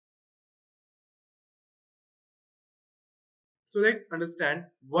So let's understand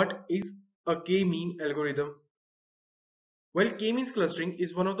what is a k-mean algorithm. Well, k-means clustering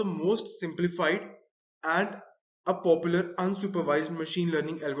is one of the most simplified and a popular unsupervised machine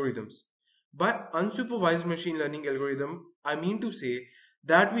learning algorithms. By unsupervised machine learning algorithm, I mean to say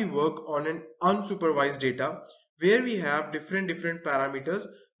that we work on an unsupervised data where we have different parameters,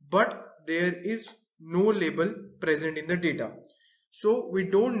 but there is no label present in the data. So we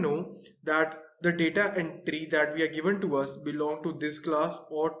don't know that the data entry that we are given to us belong to this class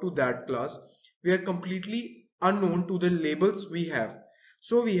or to that class. We are completely unknown to the labels we have.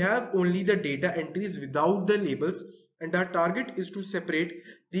 So we have only the data entries without the labels, and our target is to separate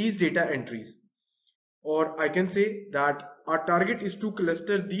these data entries. Or I can say that our target is to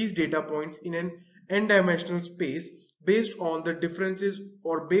cluster these data points in an n-dimensional space based on the differences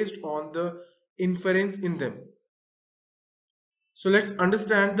or based on the inference in them. So let's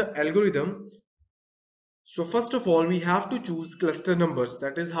understand the algorithm. So first of all, we have to choose cluster numbers,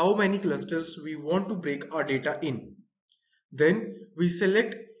 that is how many clusters we want to break our data in. Then we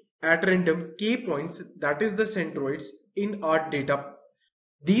select at random k points, that is the centroids in our data.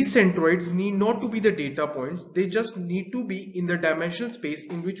 These centroids need not to be the data points, they just need to be in the dimensional space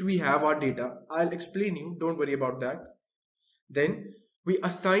in which we have our data. I'll explain you, don't worry about that. Then we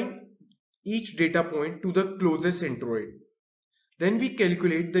assign each data point to the closest centroid. Then we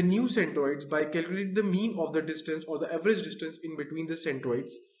calculate the new centroids by calculating the mean of the distance or the average distance in between the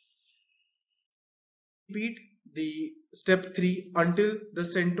centroids. Repeat the step 3 until the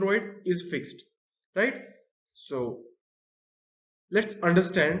centroid is fixed, right? So let's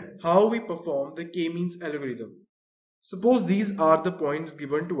understand how we perform the k-means algorithm. Suppose these are the points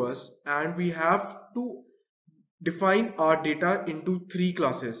given to us and we have to define our data into 3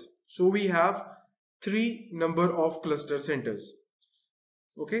 classes. So we have 3 number of cluster centers.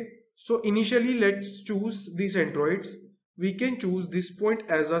 Okay, so initially let's choose the centroids. We can choose this point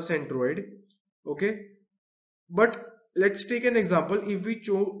as a centroid. Okay, but let's take an example. If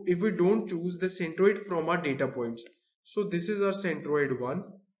we don't choose the centroid from our data points, so this is our centroid 1.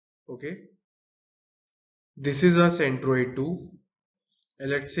 Okay, this is our centroid 2,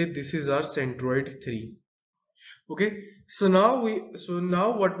 and let's say this is our centroid 3. Okay, so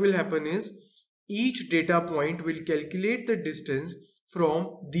now what will happen is each data point will calculate the distance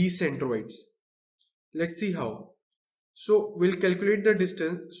from these centroids. Let's see how. So we'll calculate the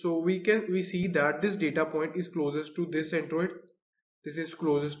distance. So we see that this data point is closest to this centroid. This is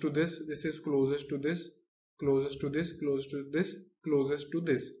closest to this. This is closest to this. Closest to this. Closest to this. Closest to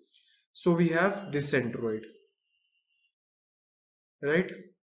this. So we have this centroid, right?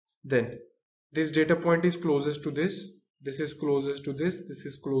 Then this data point is closest to this. This is closest to this. This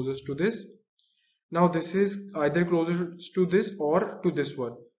is closest to this. Now this is either closest to this or to this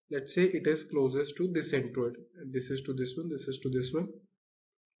one. Let's say it is closest to this centroid. This is to this one. This is to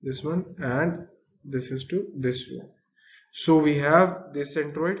this one, and this is to this one. So we have this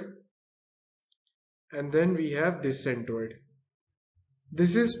centroid, and then we have this centroid.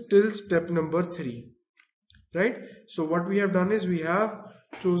 This is still step number 3, right? So what we have done is we have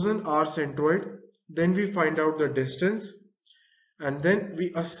chosen our centroid, then we find out the distance, and then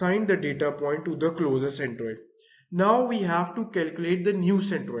we assign the data point to the closest centroid. Now we have to calculate the new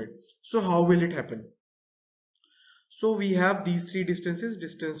centroid. So how will it happen? So we have these 3 distances,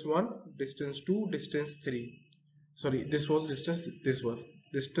 distance 1, distance 2, distance 3. Sorry, this was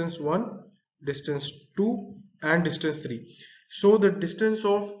distance 1, distance 2, and distance 3. So the distance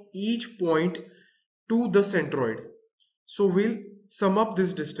of each point to the centroid. So we'll sum up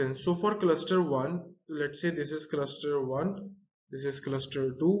this distance. So for cluster 1, let's say this is cluster 1, this is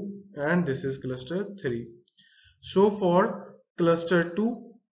cluster 2, and this is cluster 3. So for cluster 2,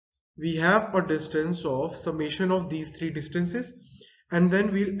 we have a distance of summation of these 3 distances, and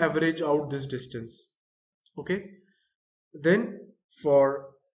then we'll average out this distance. Okay, then for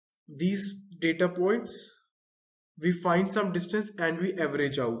these data points we find some distance and we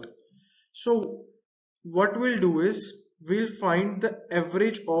average out. So what we'll do is we'll find the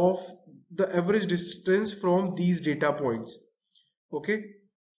average distance from these data points. Okay,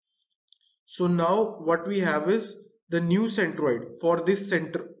 so now what we have is the new centroid for this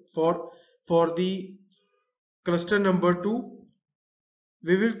center. For the cluster number 2,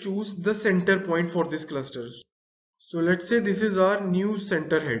 we will choose the center point for this cluster. So let's say this is our new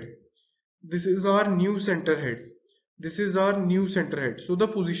center head. This is our new center head. This is our new center head. So the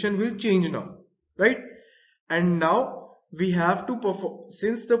position will change now, right? And now we have to perform,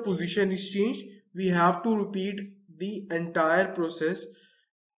 since the position is changed, we have to repeat the entire process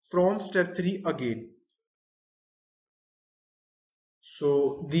from step 3 again.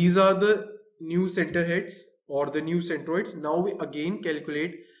 So these are the new center heads. or the new centroids. Now we again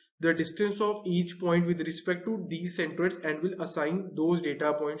calculate the distance of each point with respect to these centroids and will assign those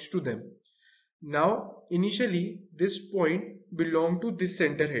data points to them. Now initially this point belonged to this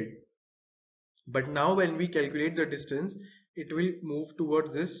center head, but now when we calculate the distance, it will move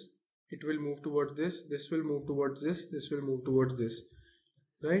towards this, it will move towards this will move towards this will move towards this,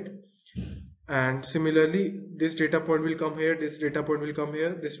 right? And similarly this data point will come here, this data point will come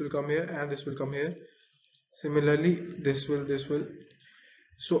here, this will come here, and this will come here. Similarly this will.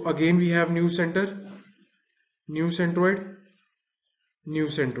 So again we have new center, new centroid, new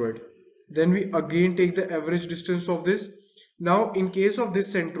centroid. Then we again take the average distance of this. Now in case of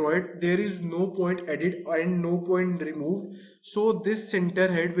this centroid, there is no point added and no point removed, so this center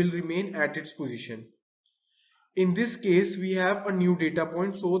head will remain at its position. In this case we have a new data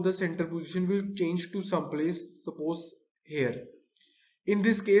point, so the center position will change to some place, suppose here. In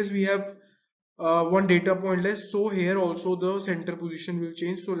this case we have one data point less, so here also the center position will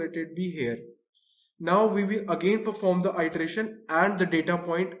change, so let it be here. Now we will again perform the iteration and the data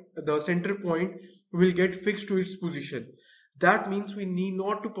point, the center point will get fixed to its position. That means we need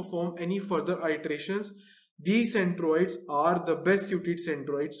not to perform any further iterations. These centroids are the best suited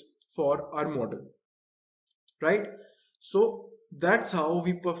centroids for our model, right? So that's how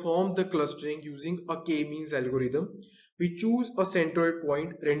we perform the clustering using a k-means algorithm. We choose a centroid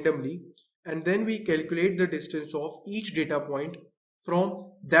point randomly and then we calculate the distance of each data point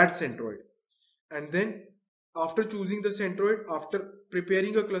from that centroid. And then after choosing the centroid, after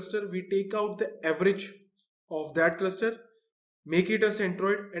preparing a cluster, we take out the average of that cluster, make it a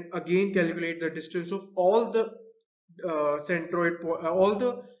centroid, and again calculate the distance of all the all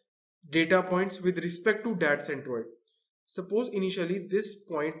the data points with respect to that centroid. Suppose initially this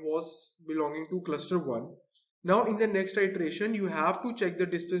point was belonging to cluster 1. Now in the next iteration you have to check the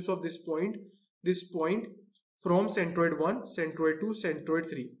distance of this point from centroid 1, centroid 2, centroid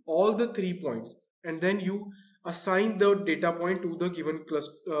 3, all the 3 points, and then you assign the data point to the given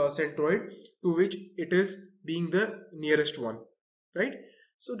centroid to which it is being the nearest one, right?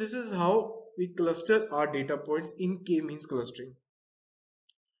 So this is how we cluster our data points in k-means clustering.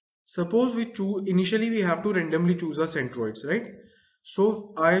 Suppose we choose, initially we have to randomly choose our centroids, right?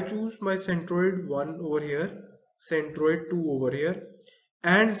 So I choose my centroid 1 over here, centroid 2 over here,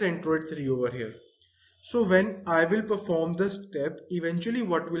 and centroid 3 over here. So when I will perform the step, eventually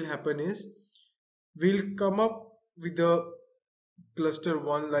what will happen is we'll come up with the cluster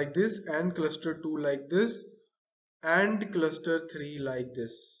 1 like this, and cluster 2 like this, and cluster 3 like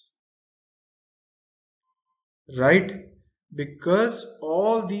this, right? Because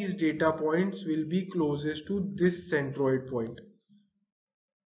all these data points will be closest to this centroid point.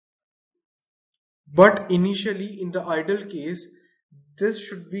 But initially in the ideal case, this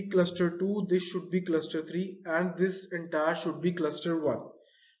should be cluster 2, this should be cluster 3, and this entire should be cluster 1.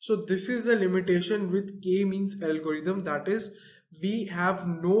 So this is the limitation with k-means algorithm, that is we have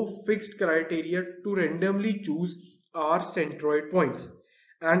no fixed criteria to randomly choose our centroid points.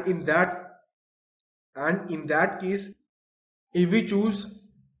 And in that case, if we choose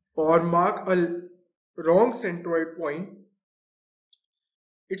or mark a wrong centroid point,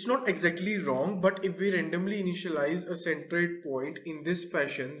 it's not exactly wrong, but if we randomly initialize a centroid point in this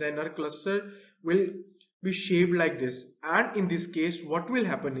fashion, then our cluster will be shaped like this. And in this case, what will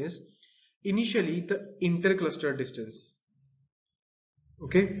happen is initially the inter-cluster distance,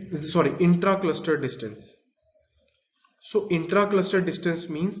 intra-cluster distance. So intra-cluster distance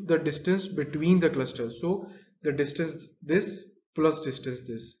means the distance between the clusters. So the distance this plus distance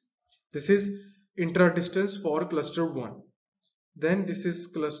this. This is intra-distance for cluster 1. Then this is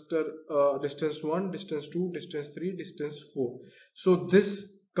cluster distance 1, distance 2, distance 3, distance 4. So this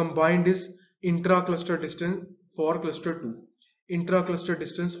combined is intra-cluster distance for cluster 2, intra-cluster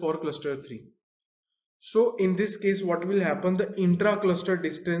distance for cluster 3. So in this case what will happen, the intra-cluster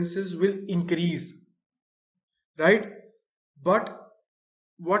distances will increase, right? But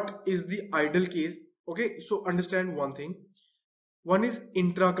what is the ideal case? Okay, so understand one thing. One is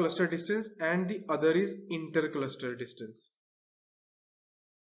intra-cluster distance and the other is inter-cluster distance.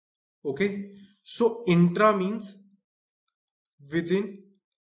 Okay, so intra means within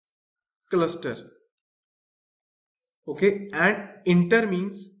cluster, okay, and inter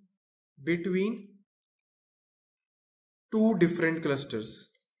means between two different clusters.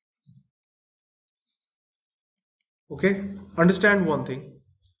 Okay, understand one thing.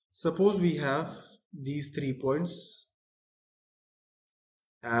 Suppose we have these 3 points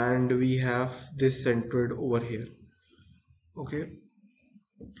and we have this centroid over here. Okay,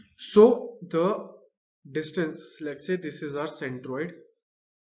 so the distance, let's say this is our centroid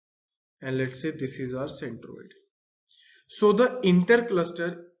and let's say this is our centroid. So the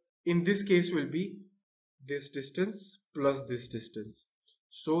intercluster in this case will be this distance plus this distance.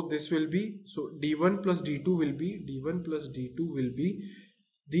 So this will be, so d1 plus d2 will be, d1 plus d2 will be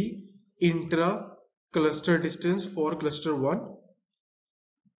the intra-cluster distance for cluster 1.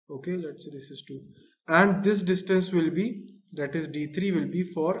 Okay, let's say this is 2. And this distance will be, that is d3 will be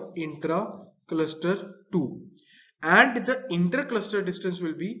for intra-cluster 2. And the inter-cluster distance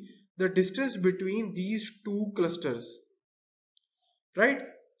will be the distance between these two clusters. Right?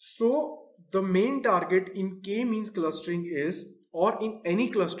 So the main target in k-means clustering is, or in any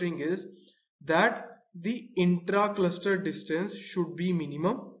clustering is, that the intra-cluster distance should be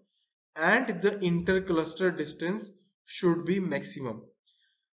minimum and the inter-cluster distance should be maximum.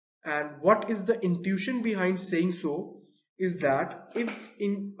 And what is the intuition behind saying so is that if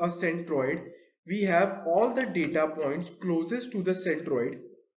in a centroid we have all the data points closest to the centroid,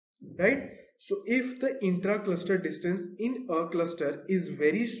 right? So if the intra-cluster distance in a cluster is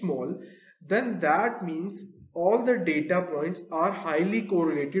very small, then that means all the data points are highly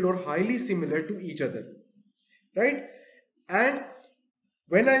correlated or highly similar to each other, right? And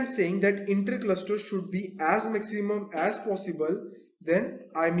when I'm saying that intercluster should be as maximum as possible, then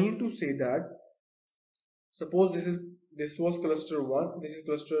I mean to say that suppose this was cluster 1, this is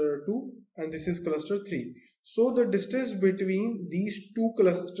cluster 2, and this is cluster 3. So the distance between these two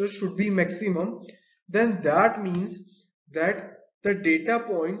clusters should be maximum. Then that means that the data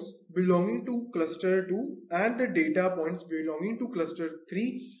points belonging to cluster 2 and the data points belonging to cluster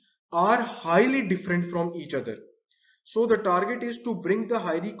 3 are highly different from each other. So the target is to bring the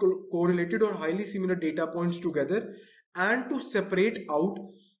highly correlated or highly similar data points together and to separate out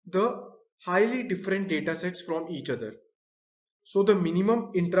the highly different data sets from each other. So the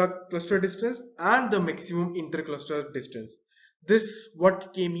minimum intra-cluster distance and the maximum inter-cluster distance. This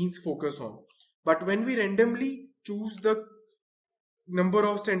what k-means focus on. But when we randomly choose the number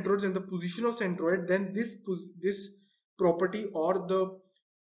of centroids and the position of centroid, then this property or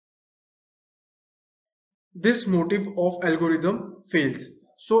this motive of algorithm fails.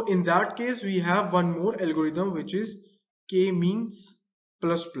 So in that case we have one more algorithm, which is k-means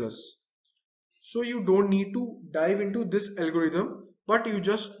plus plus. So you don't need to dive into this algorithm, but you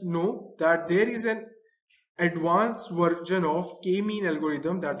just know that there is an advanced version of k-mean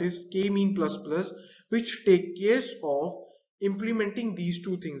algorithm, that is k-mean plus plus, which take care of implementing these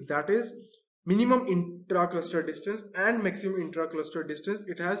two things, that is minimum intra-cluster distance and maximum intra-cluster distance.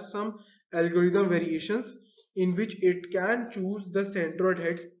 It has some algorithm variations in which it can choose the centroid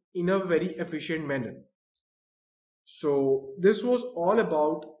heads in a very efficient manner. So this was all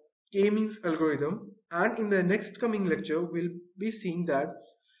about k-means algorithm, and in the next coming lecture we'll be seeing that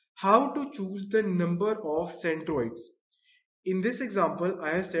how to choose the number of centroids. In this example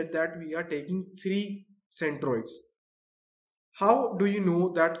I have said that we are taking 3 centroids. How do you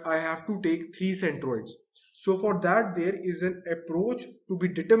know that I have to take 3 centroids? So for that there is an approach to be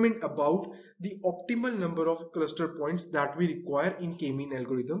determined about the optimal number of cluster points that we require in k-mean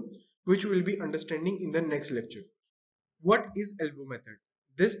algorithm, which we will be understanding in the next lecture. What is elbow method?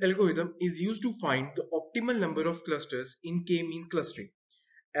 This algorithm is used to find the optimal number of clusters in k-means clustering.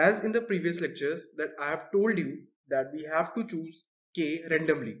 As in the previous lectures that I have told you that we have to choose k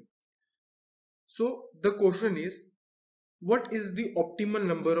randomly. So the question is, what is the optimal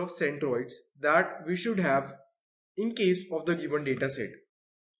number of centroids that we should have in case of the given data set?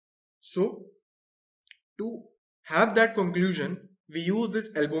 So to have that conclusion, we use this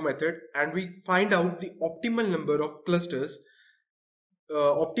elbow method and we find out the optimal number of clusters,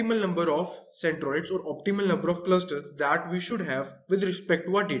 optimal number of centroids or optimal number of clusters that we should have with respect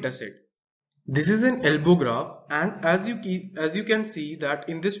to our data set. This is an elbow graph, and as you can see that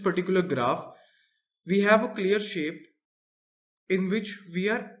in this particular graph we have a clear shape in which we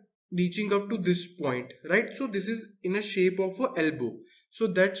are reaching up to this point, right? So this is in a shape of an elbow. So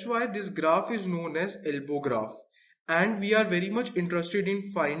that's why this graph is known as elbow graph, and we are very much interested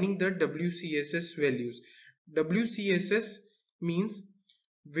in finding the WCSS values. WCSS means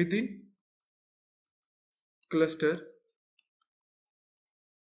within cluster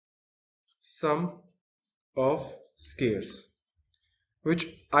sum of squares, which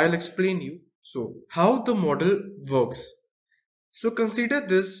I'll explain you. So how the model works. So consider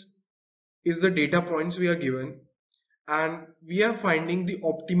this is the data points we are given and we are finding the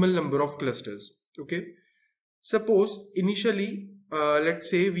optimal number of clusters. Okay, suppose initially let's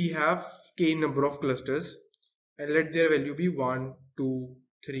say we have k number of clusters and let their value be 1, 2,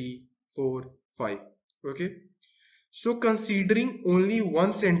 3, 4, 5. Okay, so considering only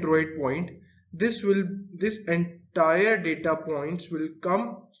one centroid point, this entire data points will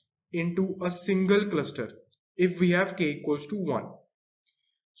come into a single cluster if we have k equals to 1.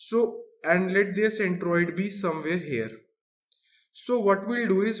 So, and let their centroid be somewhere here. So what we'll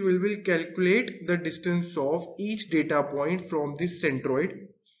do is we will calculate the distance of each data point from this centroid,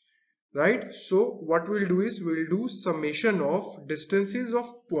 right? So what we'll do is we'll do summation of distances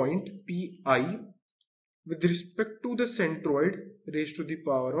of point pi with respect to the centroid raised to the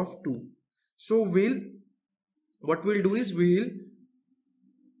power of 2. So what we'll do is we'll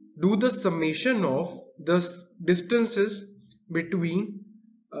do the summation of the distances between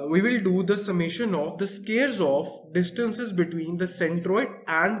we will do the summation of the squares of distances between the centroid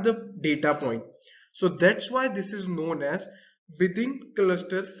and the data point. So that's why this is known as within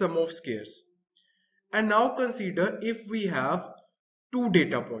cluster sum of squares. And now consider if we have two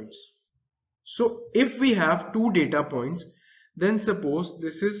data points. So if we have two data points, then suppose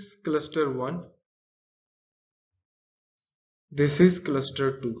this is cluster 1, this is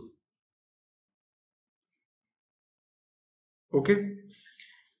cluster 2. Okay.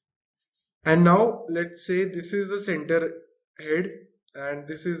 And now let's say this is the center head and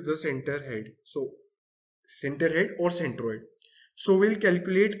this is the center head. So center head or centroid. So we'll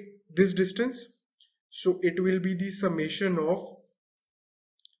calculate this distance. So it will be the summation of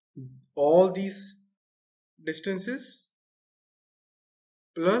all these distances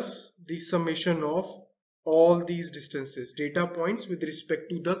plus the summation of all these distances, data points with respect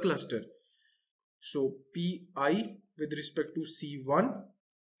to the cluster. So pi with respect to C1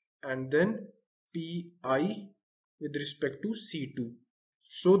 and then pi with respect to C2.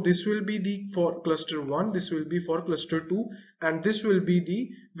 So this will be the for cluster 1, this will be for cluster 2, and this will be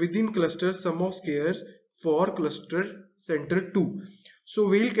the within cluster sum of squares for cluster center 2. So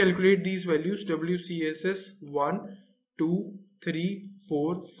we'll calculate these values WCSS 1, 2, 3,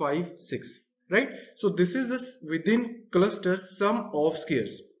 4, 5, 6. Right? So this is this within cluster sum of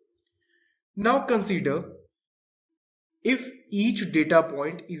squares. Now consider if each data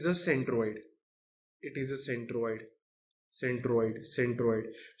point is a centroid. It is a centroid.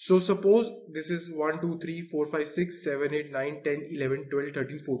 So suppose this is 1 2 3 4 5 6 7 8 9 10 11 12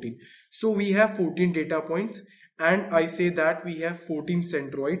 13 14. So we have 14 data points and I say that we have 14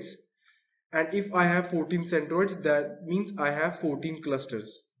 centroids, and if I have 14 centroids, that means I have 14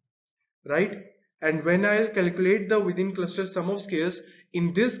 clusters, right? And when I'll calculate the within cluster sum of squares,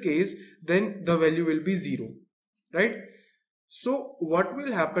 in this case, then the value will be 0, right? So what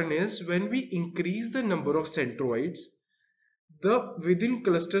will happen is when we increase the number of centroids, the within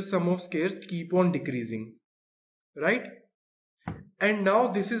cluster sum of squares keep on decreasing, right? And now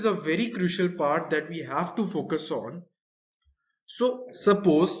this is a very crucial part that we have to focus on. So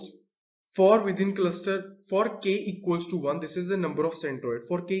suppose for within cluster for k equals to 1, this is the number of centroid.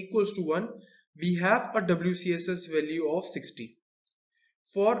 For k equals to 1, we have a WCSS value of 60.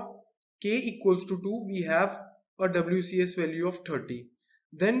 For k equals to 2, we have a WCS value of 30.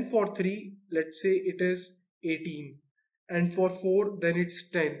 Then for 3, let's say it is 18. And for 4, then it's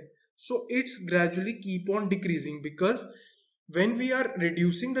 10. So it's gradually keep on decreasing, because when we are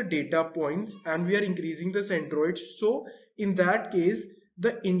reducing the data points and we are increasing the centroids, so in that case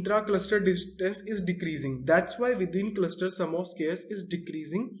the intra-cluster distance is decreasing. That's why within cluster sum of squares is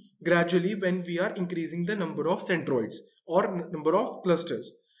decreasing gradually when we are increasing the number of centroids or number of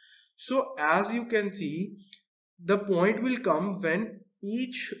clusters. So as you can see, the point will come when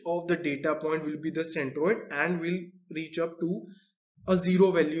each of the data point will be the centroid and will reach up to a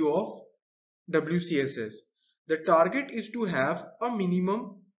 0 value of WCSS. The target is to have a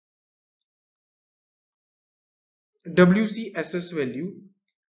minimum WCSS value,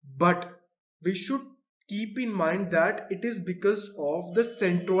 but we should keep in mind that it is because of the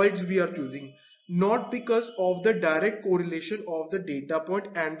centroids we are choosing, not because of the direct correlation of the data point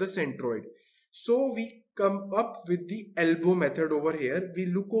and the centroid. So we come up with the elbow method over here. We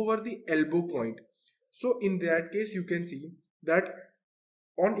look over the elbow point. So in that case, you can see that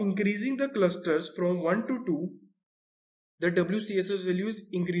on increasing the clusters from 1 to 2, the WCSS value is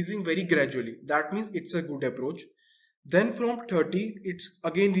increasing very gradually. That means it's a good approach. Then from 30, it's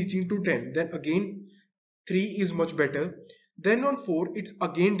again reaching to 10. Then again 3 is much better. Then on 4, it's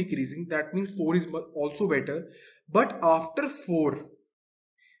again decreasing. That means 4 is also better. But after 4,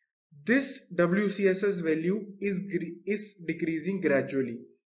 this WCSS value is decreasing gradually.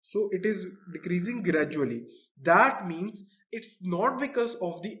 So it is decreasing gradually. That means it's not because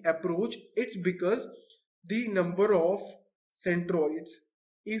of the approach, it's because the number of centroids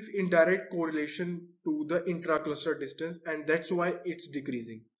is in direct correlation to the intra-cluster distance, and that's why it's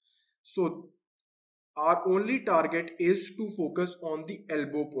decreasing. So our only target is to focus on the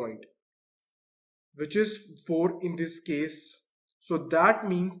elbow point, which is 4 in this case. So that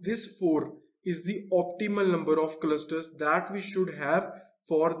means this 4 is the optimal number of clusters that we should have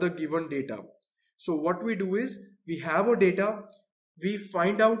for the given data. So what we do is we have a data, we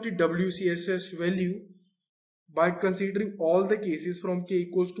find out the WCSS value by considering all the cases from k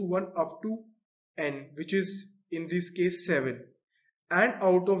equals to 1 up to n, which is in this case 7, and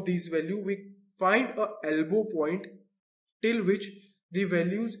out of these value we find a elbow point till which the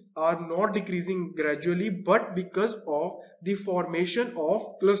values are not decreasing gradually but because of the formation of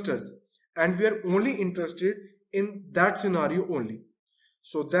clusters, and we are only interested in that scenario only.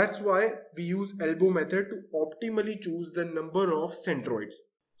 So that's why we use elbow method to optimally choose the number of centroids.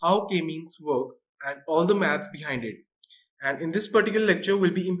 How k-means work and all the maths behind it. And in this particular lecture,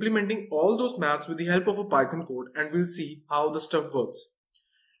 we'll be implementing all those maths with the help of a Python code, and we'll see how the stuff works.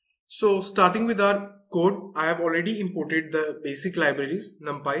 So starting with our code, I have already imported the basic libraries,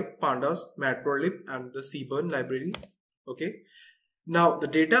 NumPy, Pandas, Matplotlib, and the Cburn library. Okay. Now the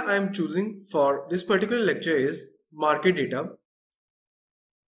data I am choosing for this particular lecture is market data.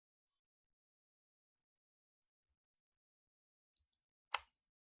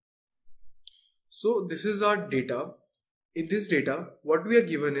 So this is our data. In this data, what we are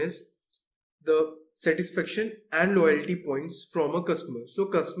given is the satisfaction and loyalty points from a customer. So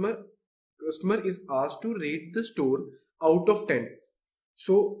customer is asked to rate the store out of 10.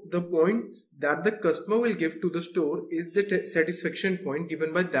 So the points that the customer will give to the store is the satisfaction point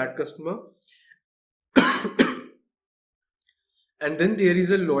given by that customer. And then there is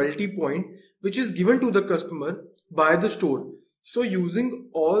a loyalty point which is given to the customer by the store. So using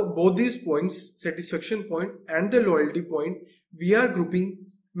both these points, satisfaction point and the loyalty point, we are grouping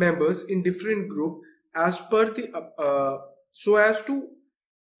members in different group as per the so as to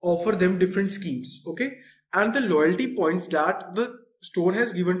offer them different schemes. Okay, and the loyalty points that the store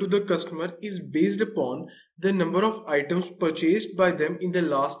has given to the customer is based upon the number of items purchased by them in the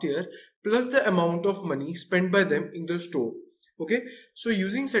last year plus the amount of money spent by them in the store. Okay, so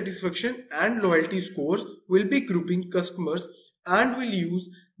using satisfaction and loyalty scores, we'll be grouping customers and we'll use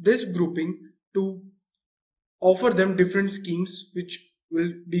this grouping to offer them different schemes which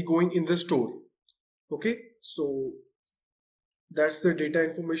will be going in the store. Okay, so that's the data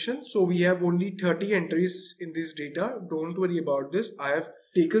information. So we have only 30 entries in this data. Don't worry about this. I have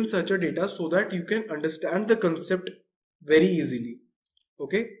taken such a data so that you can understand the concept very easily.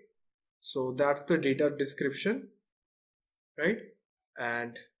 Okay, so that's the data description, right?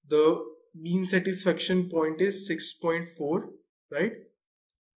 And the mean satisfaction point is 6.4, right?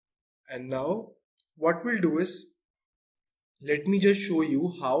 And now what we'll do is, let me just show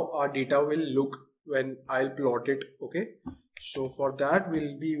you how our data will look when I'll plot it. Okay, so for that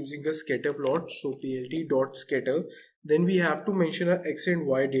we'll be using a scatter plot. So plt.scatter, then we have to mention our x and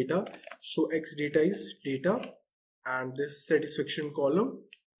y data. So x data is data and this satisfaction column,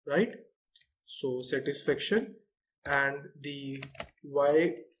 right? So satisfaction, and the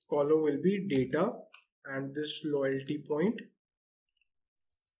y column will be data and this loyalty point,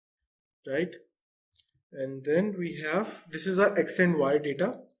 right? And then we have, this is our x and y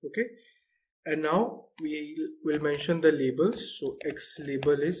data. Okay, and now we will mention the labels. So x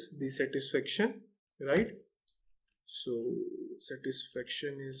label is the satisfaction, right? So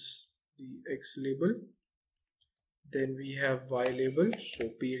satisfaction is the x label. Then we have y label, so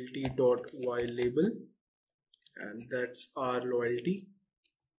plt.y label, and that's our loyalty.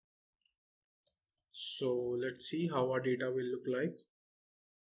 So let's see how our data will look like.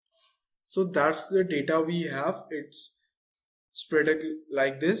 So that's the data we have. It's spread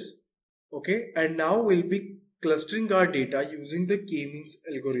like this. Okay, and now we'll be clustering our data using the k-means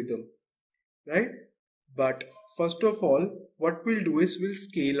algorithm, right? But first of all, what we'll do is we'll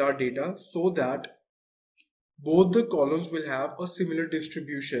scale our data so that both the columns will have a similar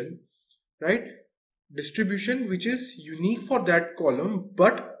distribution, right? Distribution which is unique for that column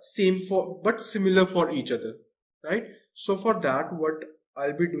but similar for each other, right? So for that, what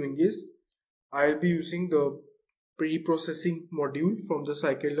I'll be doing is I'll be using the pre-processing module from the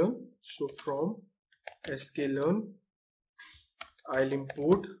scikit-learn. So from sklearn, I'll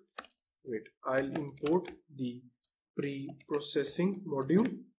import the pre-processing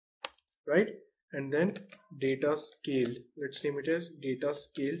module, right? And then data scaled, let's name it as data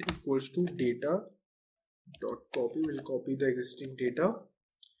scaled equals to data dot copy. We'll copy the existing data,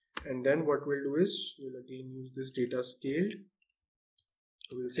 and then what we'll do is we'll again use this data scaled.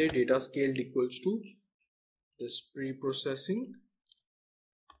 We'll say data scaled equals to this pre-processing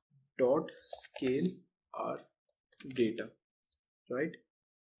dot scale our data, right?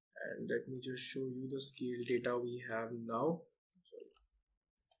 And let me just show you the scale data we have now.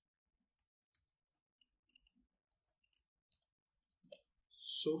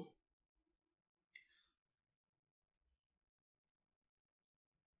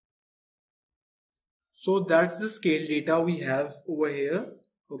 So that's the scale data we have over here.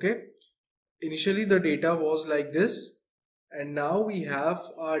 Okay, initially the data was like this, and now we have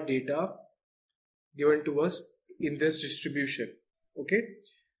our data given to us in this distribution. Okay,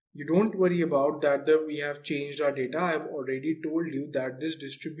 you don't worry about that we have changed our data. I have already told you that this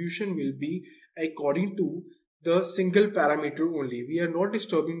distribution will be according to the single parameter only. We are not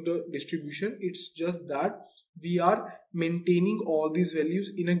disturbing the distribution. It's just that we are maintaining all these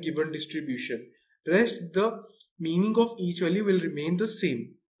values in a given distribution. Rest, the meaning of each value will remain the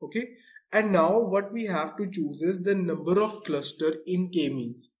same. Okay, and now what we have to choose is the number of cluster in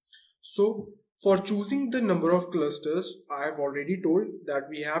k-means. So for choosing the number of clusters, I have already told that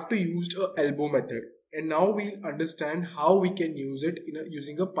we have to use a elbow method, and now we'll understand how we can use it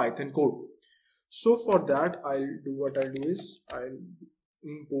using a Python code. So for that, I'll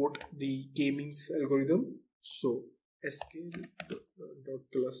import the k-means algorithm. So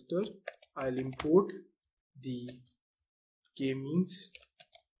scale.cluster, I'll import the k-means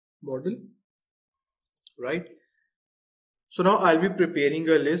model, right? So now I'll be preparing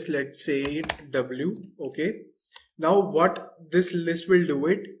a list, let's say W. Okay, now what this list will do,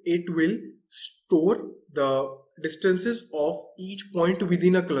 it will store the distances of each point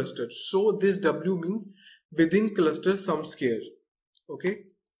within a cluster. So this W means within cluster sum square. Okay,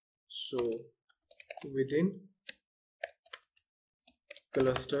 so within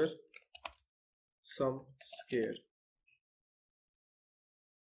cluster sum square.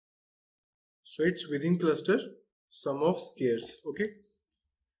 So it's within cluster sum of squares. Okay,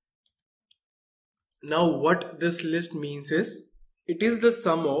 now what this list means is it is the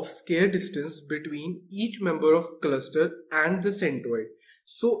sum of square distance between each member of cluster and the centroid.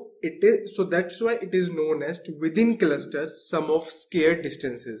 So that's why it is known as within cluster sum of square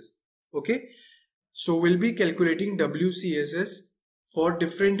distances. Okay, so we'll be calculating WCSS for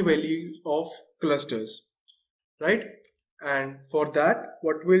different values of clusters, right? And for that,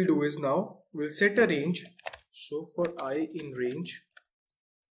 what we'll do is now we'll set a range. So for I in range,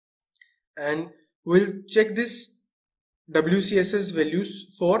 and we'll check this WCSS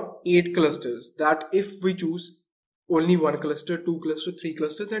values for 8 clusters, that if we choose only 1 cluster, 2 cluster, 3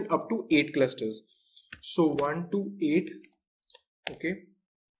 clusters, and up to 8 clusters. So 1 to 8. Okay,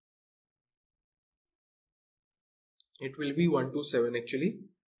 it will be 1 to 7 actually.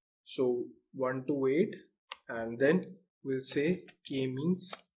 So 1 to 8, and then we'll say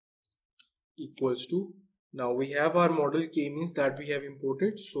k-means equals to, now we have our model k-means that we have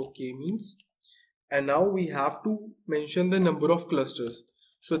imported, so k-means, and now we have to mention the number of clusters,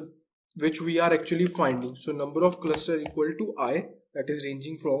 so which we are actually finding. So number of cluster equal to I, that is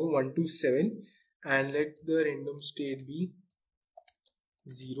ranging from 1 to 7, and let the random state be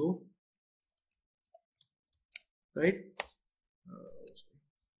 0, right?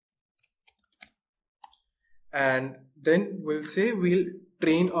 And then we'll say we'll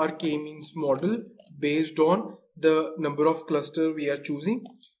train our k-means model based on the number of cluster we are choosing.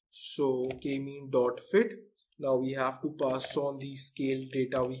 So k-mean dot fit. Now we have to pass on the scale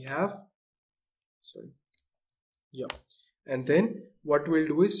data we have. And then what we'll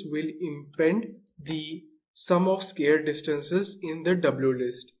do is we'll append the sum of square distances in the W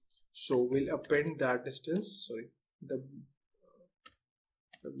list. So we'll append that distance.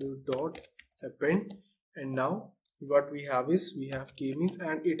 W dot append. And now what we have is we have k-means,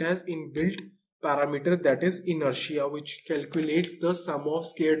 and it has inbuilt parameter, that is inertia, which calculates the sum of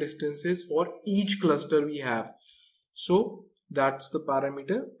square distances for each cluster we have. So that's the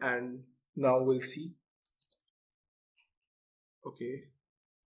parameter, and now we'll see. Okay,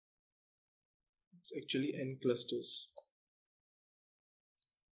 it's actually n clusters.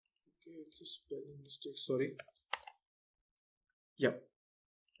 Okay, it's a spelling mistake, sorry. Yeah,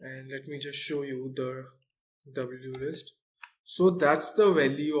 and let me just show you the W list. So that's the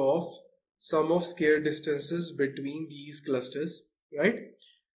value of sum of square distances between these clusters, right?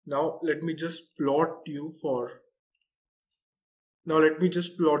 Now let me just plot these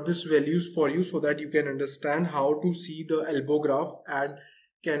values for you so that you can understand how to see the elbow graph and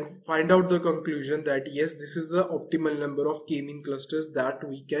can find out the conclusion that yes, this is the optimal number of k-mean clusters that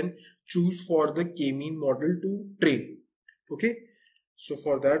we can choose for the k-mean model to train. Okay, so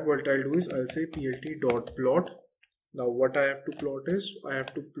for that, what I'll do is I'll say plt.plot. Now what I have to plot is I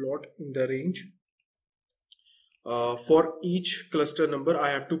have to plot in the range. For each cluster number, I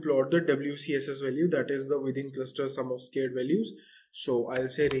have to plot the WCSS value, that is the within cluster sum of squared values. So I'll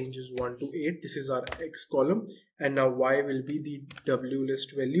say range is 1 to 8. This is our X column, and now Y will be the W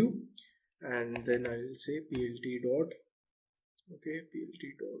list value. And then I'll say plt dot Okay, plt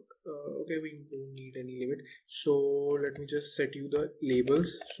dot okay, we don't need any limit, so let me just set you the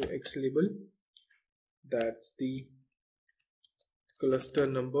labels. So x label, that's the cluster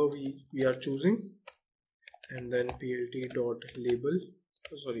number we are choosing, and then plt dot label,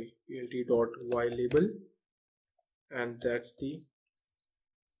 sorry, plt dot y label, and that's the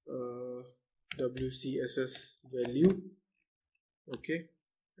wcss value. Okay,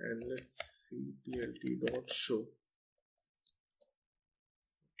 and let's see, plt dot show.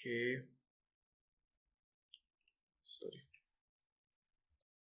 Okay, sorry,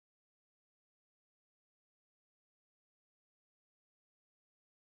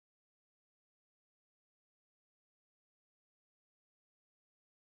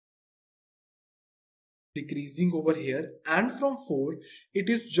 decreasing over here, and from 4 it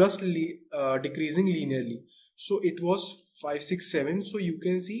is just decreasing linearly. So it was 5 6 7, so you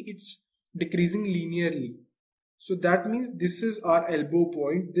can see it's decreasing linearly. So that means this is our elbow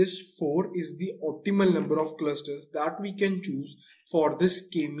point. This 4 is the optimal number of clusters that we can choose for this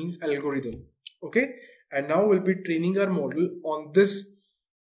k-means algorithm. Okay, and now we'll be training our model on this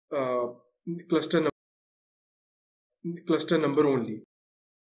uh, cluster number only.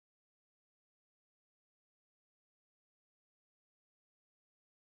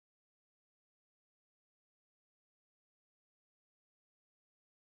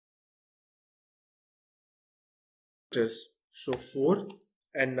 So 4,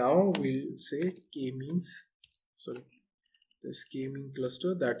 and now we'll say k means, sorry, this k mean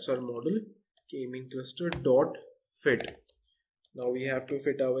cluster, that's our model, k mean cluster dot fit. Now we have to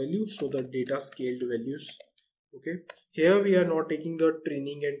fit our value, so the data scaled values. Okay, here we are not taking the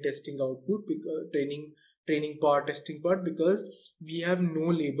training and testing output, because training part, testing part, because we have no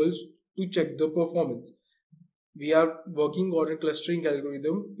labels to check the performance. We are working on a clustering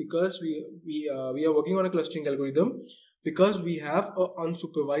algorithm because we are working on a clustering algorithm because we have a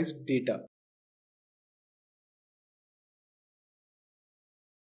unsupervised data.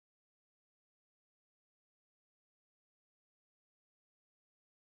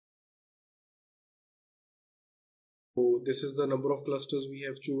 So this is the number of clusters we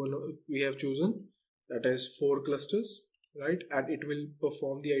have chosen, that is 4 clusters, right? And it will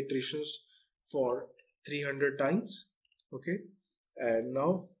perform the iterations for 300 times. Okay, and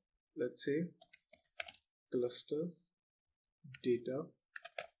now let's say cluster data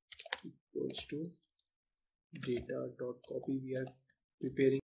equals to data dot copy. We are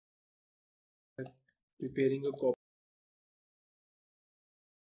preparing a copy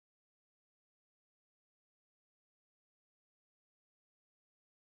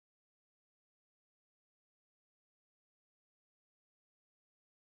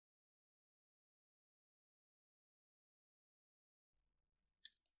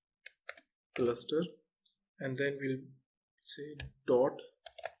cluster, and then we'll say dot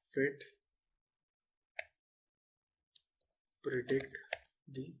fit predict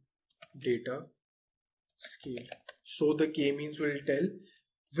the data scale. So the k-means will tell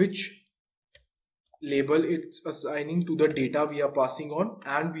which label it's assigning to the data we are passing on,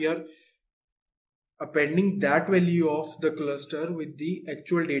 and we are appending that value of the cluster with the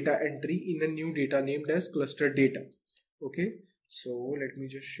actual data entry in a new data named as cluster data. Okay, so let me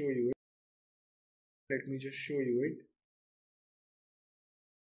just show you it.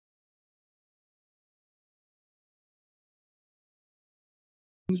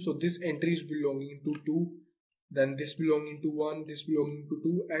 So this entry is belonging to 2, then this belonging to 1, this belonging to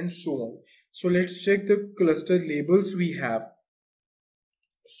 2, and so on. So let's check the cluster labels we have.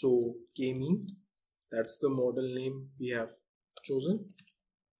 So k-mean, that's the model name we have chosen,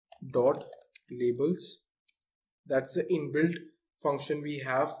 dot labels, that's the inbuilt function we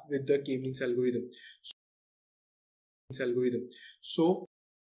have with the k-means algorithm. So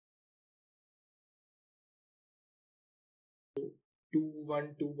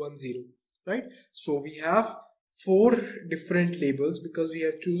 21210, right? So we have 4 different labels because we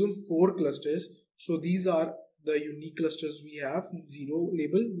have chosen 4 clusters. So these are the unique clusters we have: 0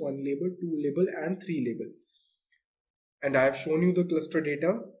 label, 1 label, 2 label, and 3 label. And I have shown you the cluster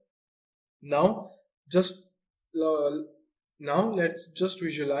data. Now just uh, now let's just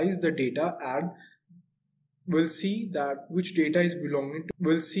visualize the data, and we'll see that which data is belonging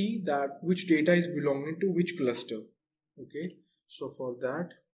to which cluster. Okay, so for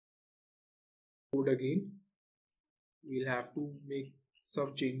that, code again, we'll have to make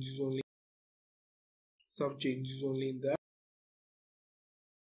some changes only in that.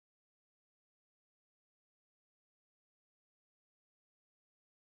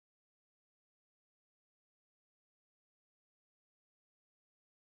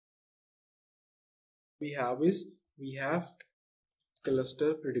 We have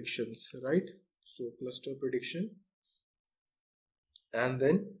cluster predictions, right? So cluster prediction, and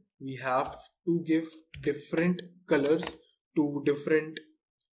then we have to give different colors to different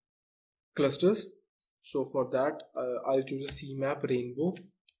clusters. So for that, I'll choose a CMap rainbow.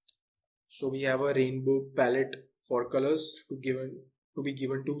 So we have a rainbow palette for colors to be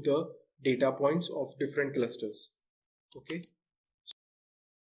given to the data points of different clusters. Okay.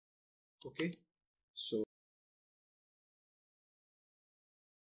 Okay. So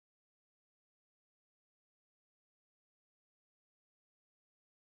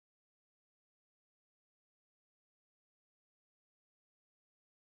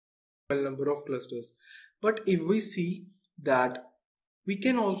number of clusters. But if we see that we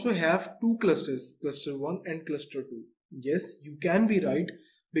can also have two clusters, cluster 1 and cluster 2. Yes, you can be right,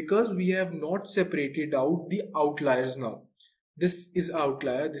 because we have not separated out the outliers now. This is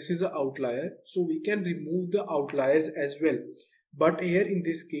outlier, this is an outlier, so we can remove the outliers as well. But here in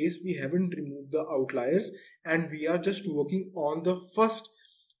this case we haven't removed the outliers, and we are just working on the first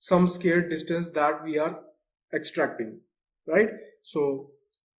sum squared distance that we are extracting, right? So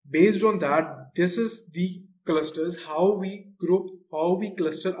based on that, this is the clusters, how we group, how we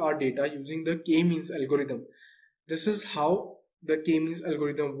cluster our data using the k-means algorithm. This is how the k-means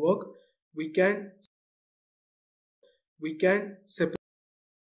algorithm work. We can separate,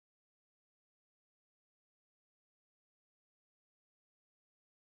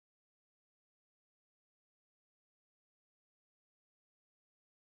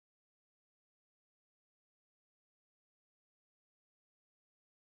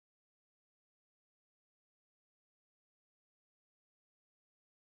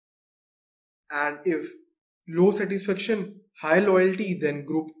 and if low satisfaction, high loyalty, then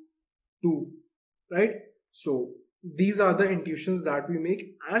group 2, right? So these are the intuitions that we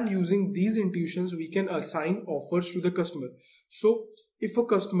make, and using these intuitions we can assign offers to the customer. So if a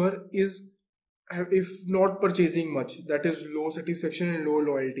customer is, if not purchasing much, that is low satisfaction and low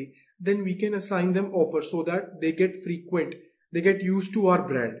loyalty, then we can assign them offers so that they get frequent, they get used to our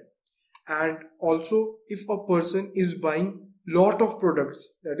brand. And also if a person is buying lot of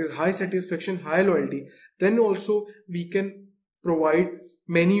products, that is high satisfaction, high loyalty, then also we can provide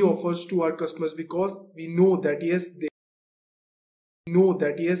many offers to our customers, because we know that yes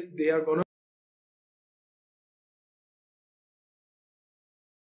they are gonna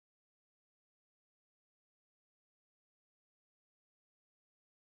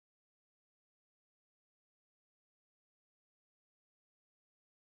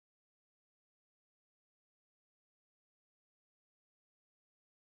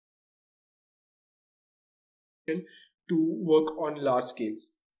to work on large scales.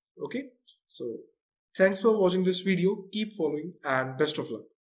 Okay, so thanks for watching this video, keep following, and best of luck.